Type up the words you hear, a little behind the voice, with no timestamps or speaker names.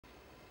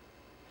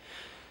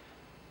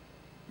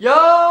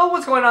Yo,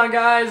 what's going on,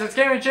 guys? It's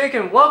Gaming Jake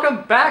and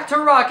welcome back to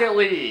Rocket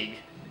League.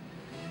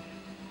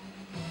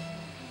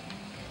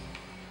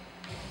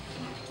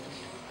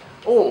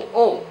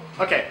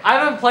 Okay.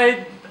 I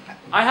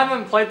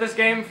haven't played this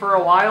game for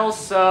a while,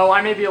 so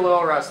I may be a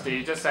little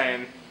rusty, just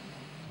saying.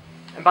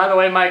 And by the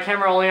way, my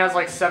camera only has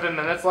like 7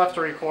 minutes left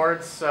to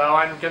record, so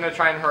I'm gonna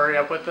try and hurry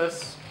up with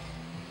this.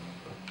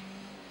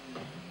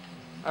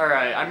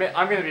 Alright,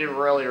 I'm gonna be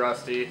really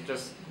rusty,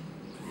 just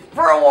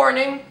for a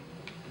warning.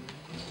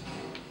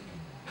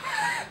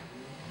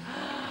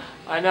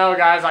 I know,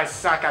 guys, I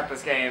suck at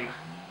this game.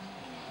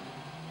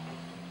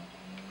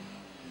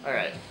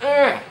 Alright.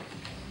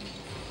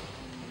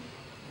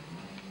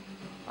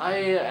 I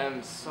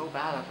am so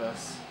bad at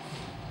this.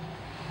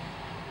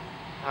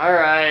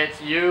 Alright,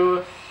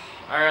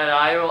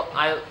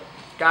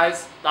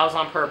 guys, that was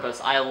on purpose.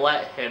 I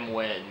let him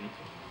win.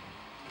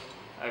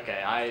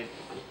 Okay,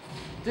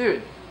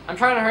 dude, I'm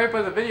trying to hurry up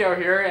with the video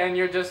here, and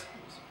you're just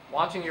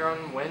watching your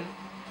own win?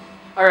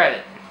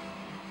 Alright.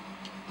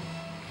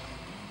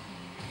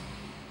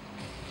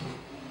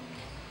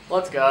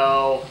 Let's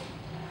go.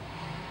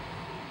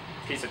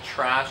 Piece of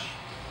trash.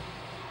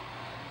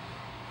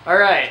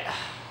 Alright.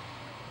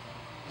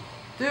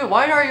 Dude,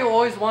 why are you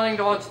always wanting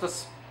to watch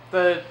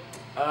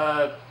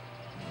I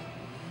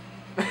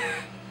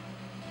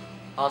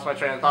lost my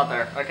train of thought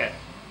there. Okay.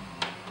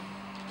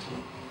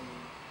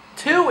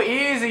 Too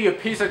easy, you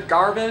piece of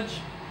garbage.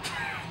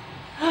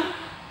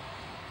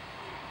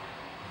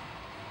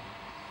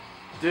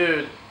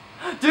 Dude,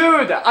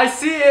 I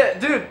see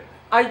it. Dude,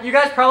 you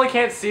guys probably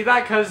can't see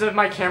that because of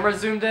my camera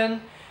zoomed in,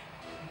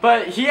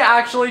 but he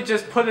actually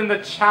just put in the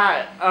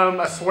chat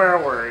a swear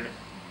word.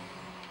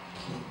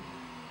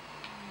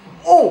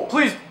 Oh,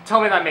 please tell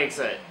me that makes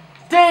it.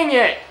 Dang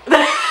it!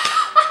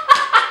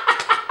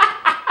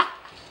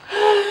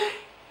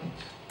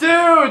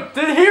 Dude,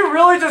 did he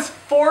really just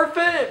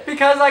forfeit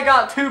because I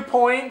got 2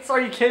 points? Are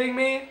you kidding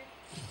me?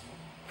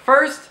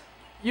 First,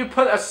 you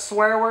put a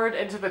swear word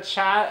into the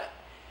chat,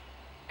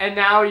 and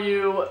now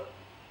you...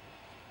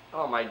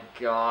 Oh my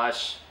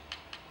gosh.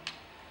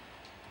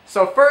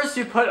 So first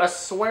you put a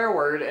swear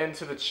word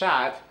into the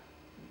chat,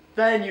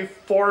 then you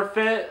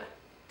forfeit.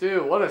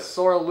 Dude, what a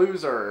sore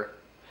loser.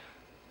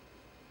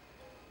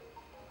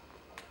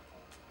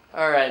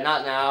 Alright,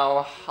 not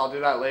now. I'll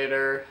do that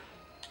later.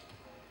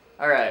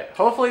 Alright,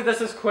 hopefully this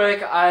is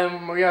quick.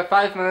 We have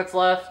 5 minutes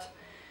left.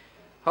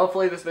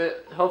 Hopefully this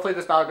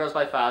battle goes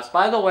by fast.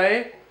 By the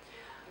way,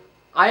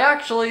 I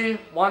actually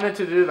wanted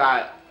to do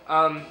that.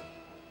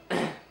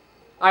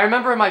 I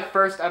remember in my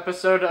first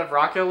episode of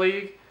Rocket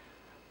League,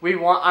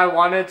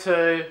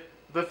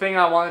 the thing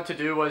I wanted to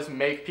do was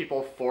make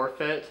people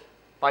forfeit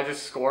by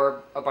just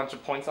score a bunch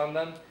of points on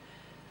them.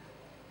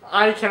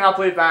 I cannot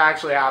believe that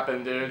actually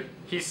happened, dude.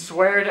 He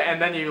sweared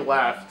and then you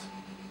left.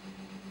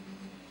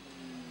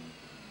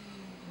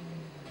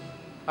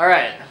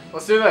 Alright,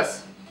 let's do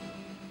this.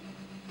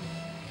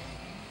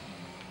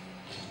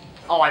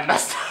 Oh, I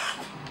messed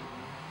up.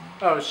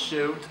 Oh,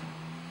 shoot.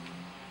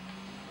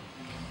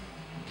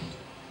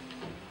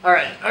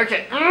 Alright,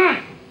 okay.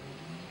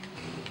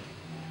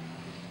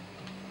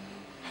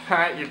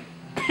 Alright, you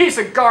piece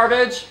of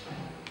garbage.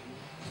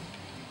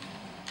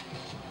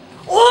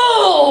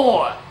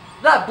 Oh!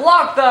 That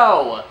block,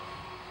 though!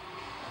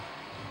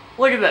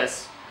 Look at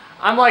this.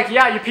 I'm like,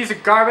 yeah, you piece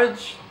of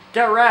garbage.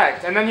 Get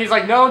wrecked. And then he's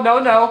like, no, no,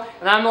 no.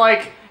 And I'm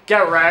like,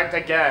 get wrecked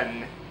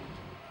again.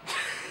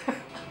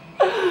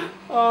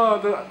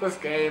 Oh, this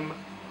game.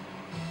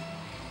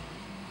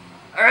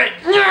 Alright.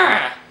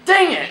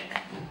 Dang it!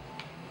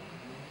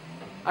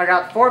 I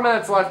got 4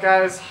 minutes left,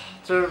 guys,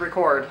 to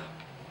record.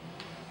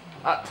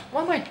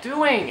 What am I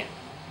doing?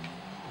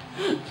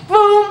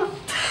 Boom!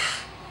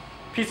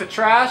 Piece of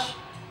trash.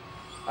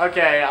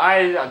 Okay,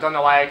 I don't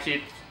know why I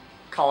keep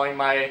calling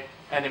my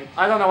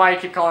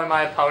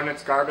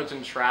opponents garbage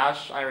and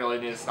trash. I really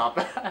need to stop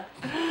that.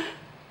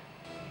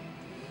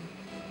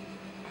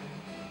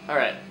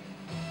 Alright.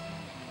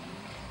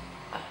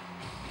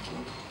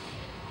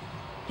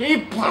 He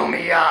blew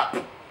me up!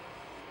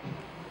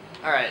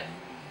 Alright.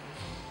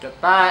 Get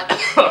that.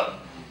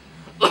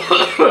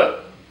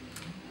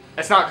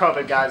 It's not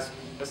COVID, guys.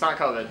 It's not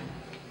COVID.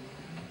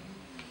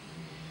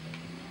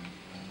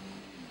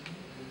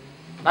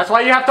 That's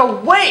why you have to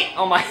wait!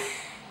 Oh my...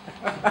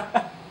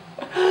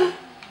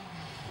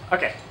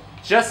 Okay.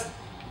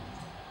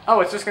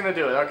 Oh, it's just gonna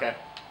do it. Okay.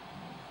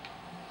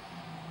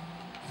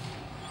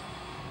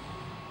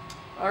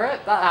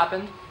 Alright, that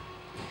happened.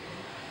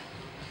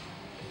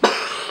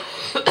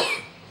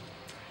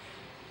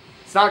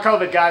 It's not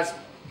COVID, guys.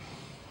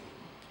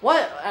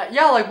 What?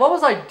 Yeah, like, what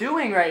was I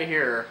doing right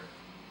here?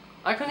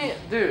 I couldn't...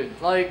 Dude,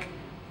 like...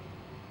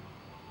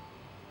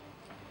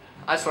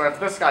 I swear, if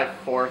this guy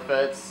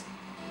forfeits,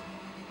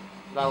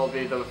 that will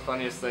be the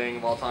funniest thing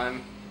of all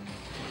time.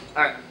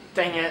 Alright,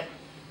 dang it.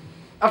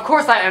 Of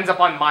course that ends up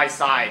on my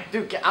side.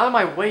 Dude, get out of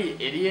my way, you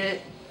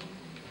idiot.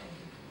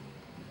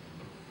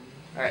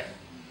 Alright.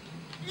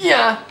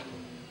 Yeah!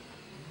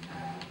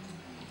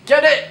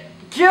 Get it!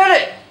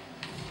 Get it!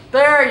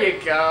 There you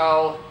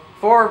go.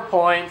 4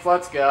 points,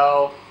 let's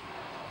go.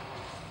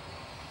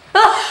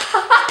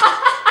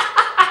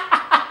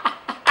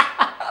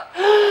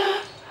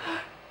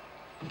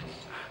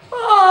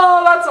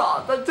 Oh, that's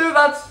all.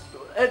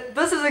 Dude,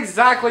 this is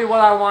exactly what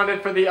I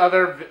wanted for the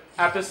other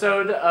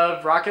episode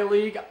of Rocket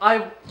League.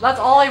 That's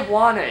all I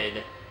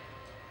wanted.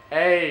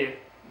 Hey,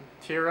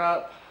 tear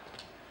up.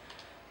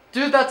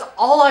 Dude, that's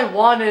all I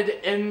wanted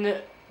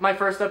in my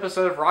first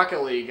episode of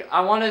Rocket League.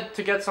 I wanted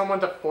to get someone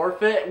to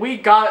forfeit. We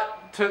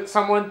got 2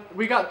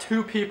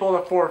 people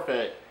to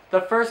forfeit.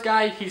 The first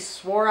guy, he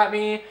swore at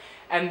me,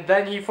 and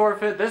then he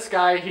forfeit. This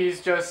guy,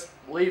 he's just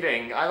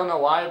leaving. I don't know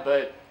why,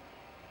 but...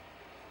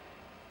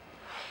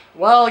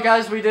 Well,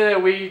 guys, we did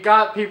it. We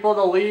got people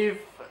to leave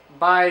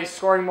by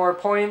scoring more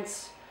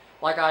points,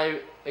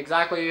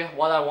 exactly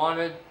what I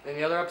wanted in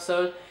the other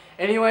episode.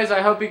 Anyways,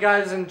 I hope you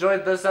guys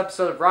enjoyed this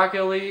episode of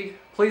Rocket League.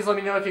 Please let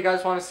me know if you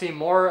guys want to see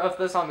more of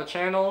this on the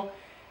channel.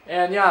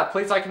 And yeah,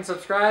 please like and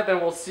subscribe,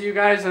 and we'll see you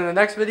guys in the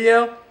next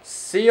video.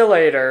 See you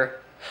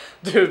later.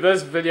 Dude,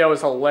 this video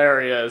is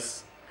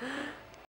hilarious.